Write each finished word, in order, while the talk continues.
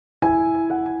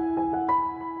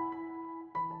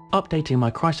Updating my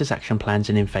crisis action plans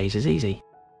in InPhase is easy.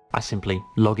 I simply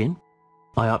log in,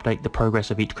 I update the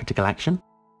progress of each critical action,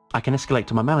 I can escalate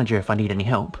to my manager if I need any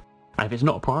help, and if it's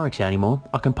not a priority anymore,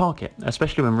 I can park it,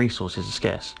 especially when resources are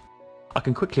scarce. I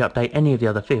can quickly update any of the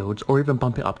other fields or even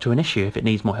bump it up to an issue if it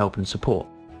needs more help and support.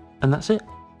 And that's it.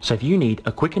 So if you need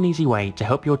a quick and easy way to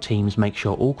help your teams make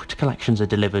sure all critical actions are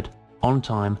delivered on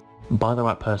time by the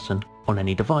right person on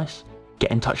any device,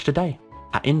 get in touch today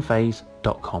at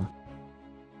inphase.com.